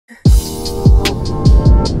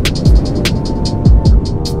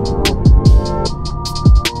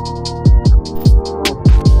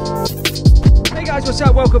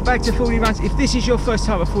welcome back to Fordy Runs. If this is your first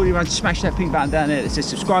time at Fordy Runs, smash that pink button down there that says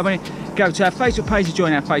subscribe on it. Go to our Facebook page to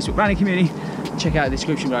join our Facebook running community. Check out the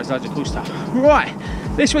description guys, loads of cool stuff. Right,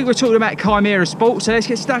 this week we're talking about Kymira Sport, so let's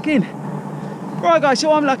get stuck in. Right guys,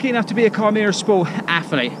 so I'm lucky enough to be a Kymira Sport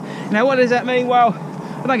athlete. Now what does that mean? Well,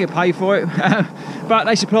 I don't get paid for it, but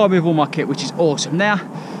they supply me with all my kit, which is awesome. Now,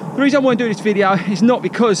 the reason I want to do this video is not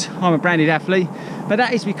because I'm a branded athlete, but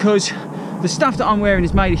that is because the stuff that I'm wearing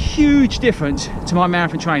has made a huge difference to my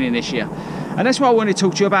marathon training this year. And that's why I wanted to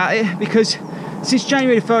talk to you about it, because since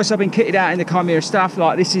January the 1st I've been kitted out in the Kymira stuff.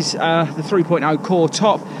 Like this is the 3.0 core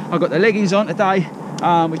top. I've got the leggings on today,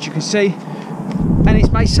 which you can see. And it's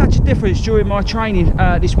made such a difference during my training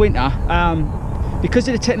this winter. Because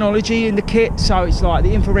of the technology in the kit, so it's like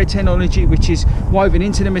the infrared technology which is woven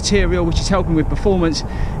into the material, which is helping with performance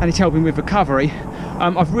and it's helping with recovery.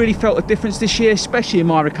 I've really felt a difference this year, especially in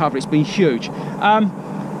my recovery. It's been huge.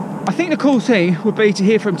 I think the cool thing would be to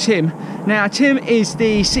hear from Tim. Now Tim is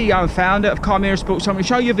the CEO and founder of Kymira Sport, so I'm going to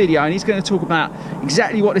show you a video and he's going to talk about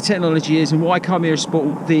exactly what the technology is and why Kymira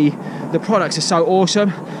Sport, the products are so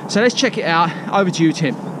awesome. So let's check it out. Over to you,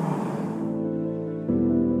 Tim.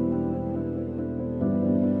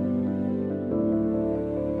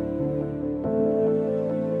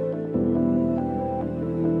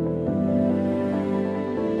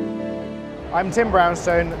 I'm Tim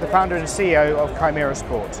Brownstone, the founder and CEO of Kymira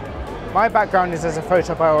Sport. My background is as a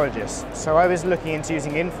photobiologist, so I was looking into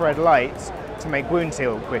using infrared light to make wound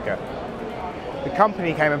heal quicker. The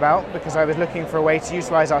company came about because I was looking for a way to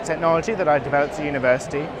utilise our technology that I developed at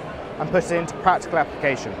university and put it into practical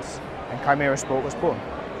applications, and Kymira Sport was born.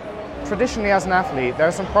 Traditionally as an athlete, there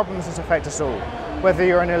are some problems that affect us all, whether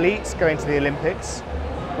you're an elite going to the Olympics,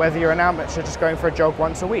 whether you're an amateur just going for a jog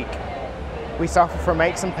once a week. We suffer from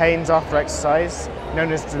aches and pains after exercise,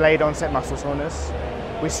 known as delayed onset muscle soreness.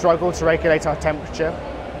 We struggle to regulate our temperature,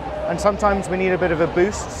 and sometimes we need a bit of a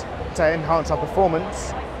boost to enhance our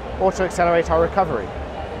performance or to accelerate our recovery.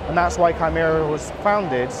 And that's why Kymira was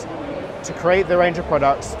founded, to create the range of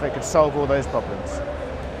products that could solve all those problems.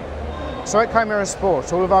 So at Kymira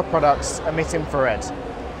Sport, all of our products emit infrared.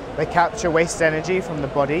 They capture wasted energy from the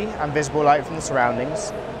body and visible light from the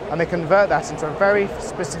surroundings, and they convert that into a very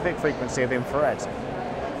specific frequency of infrared.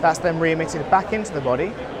 That's then re-emitted back into the body,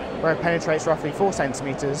 where it penetrates roughly 4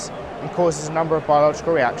 centimeters and causes a number of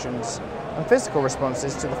biological reactions and physical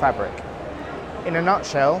responses to the fabric. In a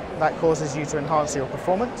nutshell, that causes you to enhance your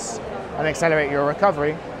performance and accelerate your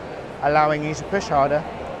recovery, allowing you to push harder,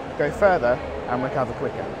 go further, and recover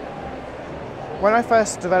quicker. When I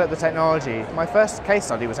first developed the technology, my first case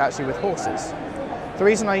study was actually with horses. The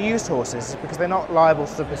reason I used horses is because they're not liable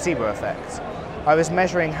to the placebo effect. I was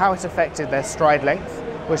measuring how it affected their stride length,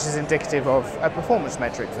 which is indicative of a performance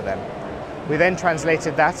metric for them. We then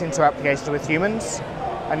translated that into applications with humans,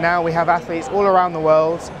 and now we have athletes all around the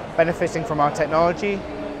world benefiting from our technology,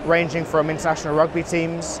 ranging from international rugby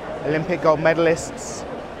teams, Olympic gold medalists,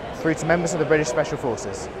 through to members of the British Special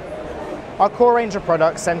Forces. Our core range of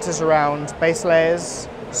products centres around base layers,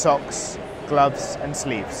 socks, gloves and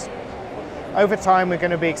sleeves. Over time we're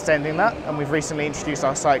going to be extending that, and we've recently introduced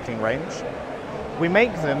our cycling range. We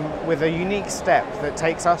make them with a unique step that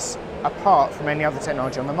takes us apart from any other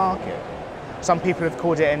technology on the market. Some people have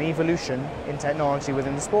called it an evolution in technology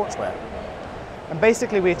within the sportswear. And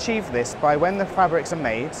basically we achieve this by, when the fabrics are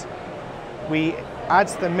made, we add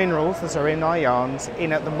the minerals that are in our yarns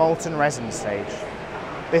in at the molten resin stage.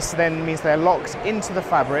 This then means they're locked into the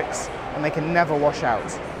fabrics and they can never wash out.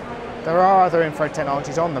 There are other infrared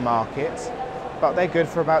technologies on the market, but they're good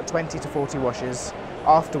for about 20 to 40 washes,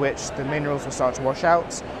 after which the minerals will start to wash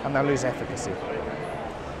out and they'll lose efficacy.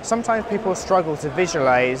 Sometimes people struggle to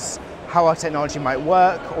visualize how our technology might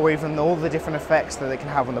work, or even all the different effects that it can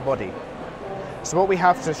have on the body. So what we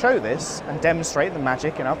have to show this and demonstrate the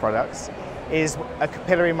magic in our products is a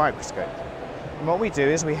capillary microscope. And what we do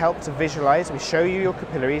is we help to visualize, we show you your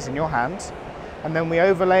capillaries in your hand, and then we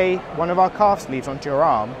overlay one of our calf sleeves onto your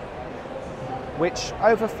arm, which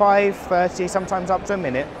over 5, 30, sometimes up to a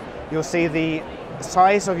minute, you'll see the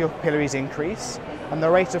size of your capillaries increase and the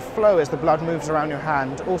rate of flow as the blood moves around your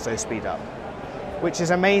hand also speed up, which is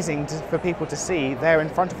amazing for people to see there in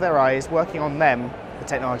front of their eyes, working on them, the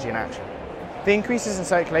technology in action. The increases in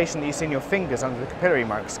circulation that you see in your fingers under the capillary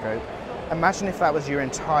microscope, imagine if that was your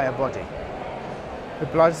entire body. The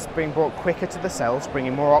blood is being brought quicker to the cells,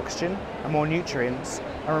 bringing more oxygen and more nutrients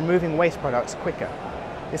and removing waste products quicker.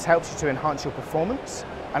 This helps you to enhance your performance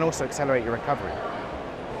and also accelerate your recovery.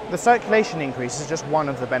 The circulation increase is just one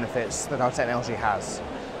of the benefits that our technology has.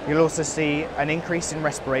 You'll also see an increase in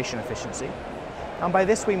respiration efficiency. And by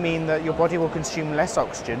this we mean that your body will consume less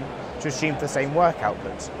oxygen to achieve the same work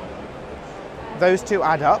output. Those two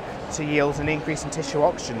add up to yield an increase in tissue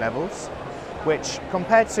oxygen levels, which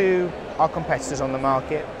compared to our competitors on the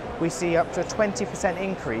market, we see up to a 20%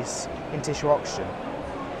 increase in tissue oxygen.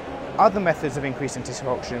 Other methods of increasing tissue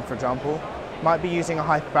oxygen, for example, might be using a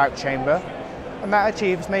hyperbaric chamber, and that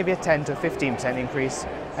achieves maybe a 10 to 15% increase,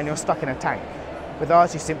 and you're stuck in a tank. With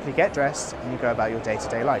ours, you simply get dressed and you go about your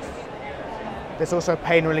day-to-day life. There's also a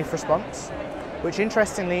pain relief response, which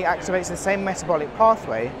interestingly activates the same metabolic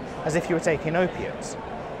pathway as if you were taking opiates.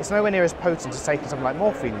 It's nowhere near as potent as taking something like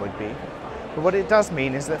morphine would be, but what it does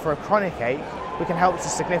mean is that for a chronic ache, we can help to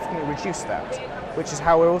significantly reduce that, which is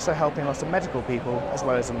how we're also helping lots of medical people as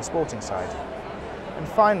well as on the sporting side. And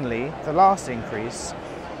finally, the last increase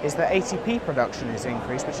is that ATP production is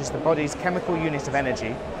increased, which is the body's chemical unit of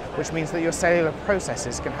energy, which means that your cellular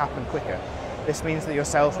processes can happen quicker. This means that your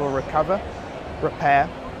cells will recover, repair,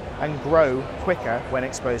 and grow quicker when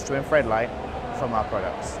exposed to infrared light from our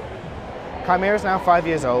products. Kymira is now 5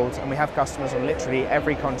 years old, and we have customers on literally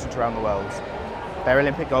every continent around the world. They're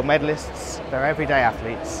Olympic gold medalists, they're everyday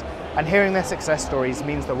athletes, and hearing their success stories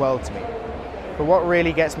means the world to me. But what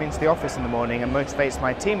really gets me into the office in the morning and motivates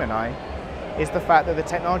my team and I is the fact that the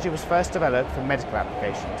technology was first developed for medical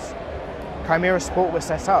applications. Kymira Sport was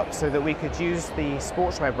set up so that we could use the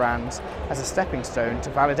sportswear brands as a stepping stone to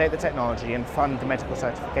validate the technology and fund the medical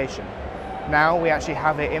certification. Now we actually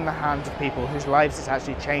have it in the hands of people whose lives it's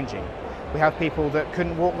actually changing. We have people that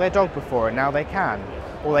couldn't walk their dog before and now they can,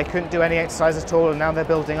 or they couldn't do any exercise at all and now they're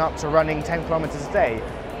building up to running 10 kilometers a day,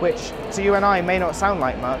 which to you and I may not sound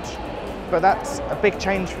like much, but that's a big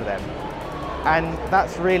change for them. And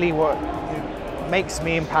that's really what makes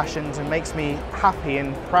me impassioned and makes me happy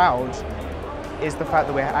and proud, is the fact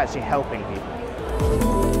that we're actually helping people.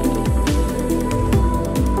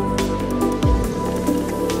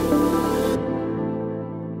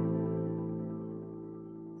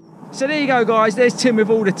 So there you go, guys. There's Tim with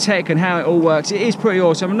all the tech and how it all works. It is pretty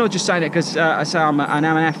awesome. I'm not just saying it because I say I'm an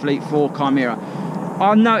athlete for Kymira.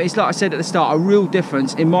 I noticed, like I said at the start, a real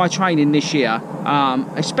difference in my training this year,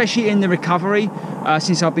 especially in the recovery,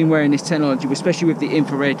 since I've been wearing this technology, especially with the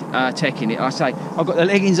infrared tech in it. I say, I've got the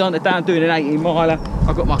leggings on today, I'm doing an 18 miler,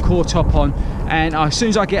 I've got my core top on, and as soon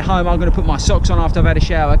as I get home, I'm going to put my socks on after I've had a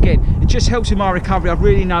shower. Again, it just helps with my recovery. I've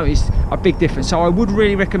really noticed a big difference, so I would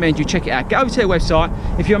really recommend you check it out. Go over to their website.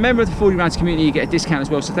 If you're a member of the Fordy Runs community, you get a discount as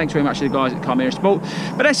well, so thanks very much to the guys at Kymira Sport.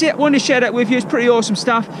 But that's it, I wanted to share that with you. It's pretty awesome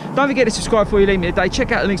stuff. Don't forget to subscribe before you leave me today.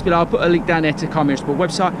 Check out the links below. I'll put a link down there to Kymira Sport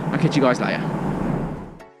website. I'll catch you guys later.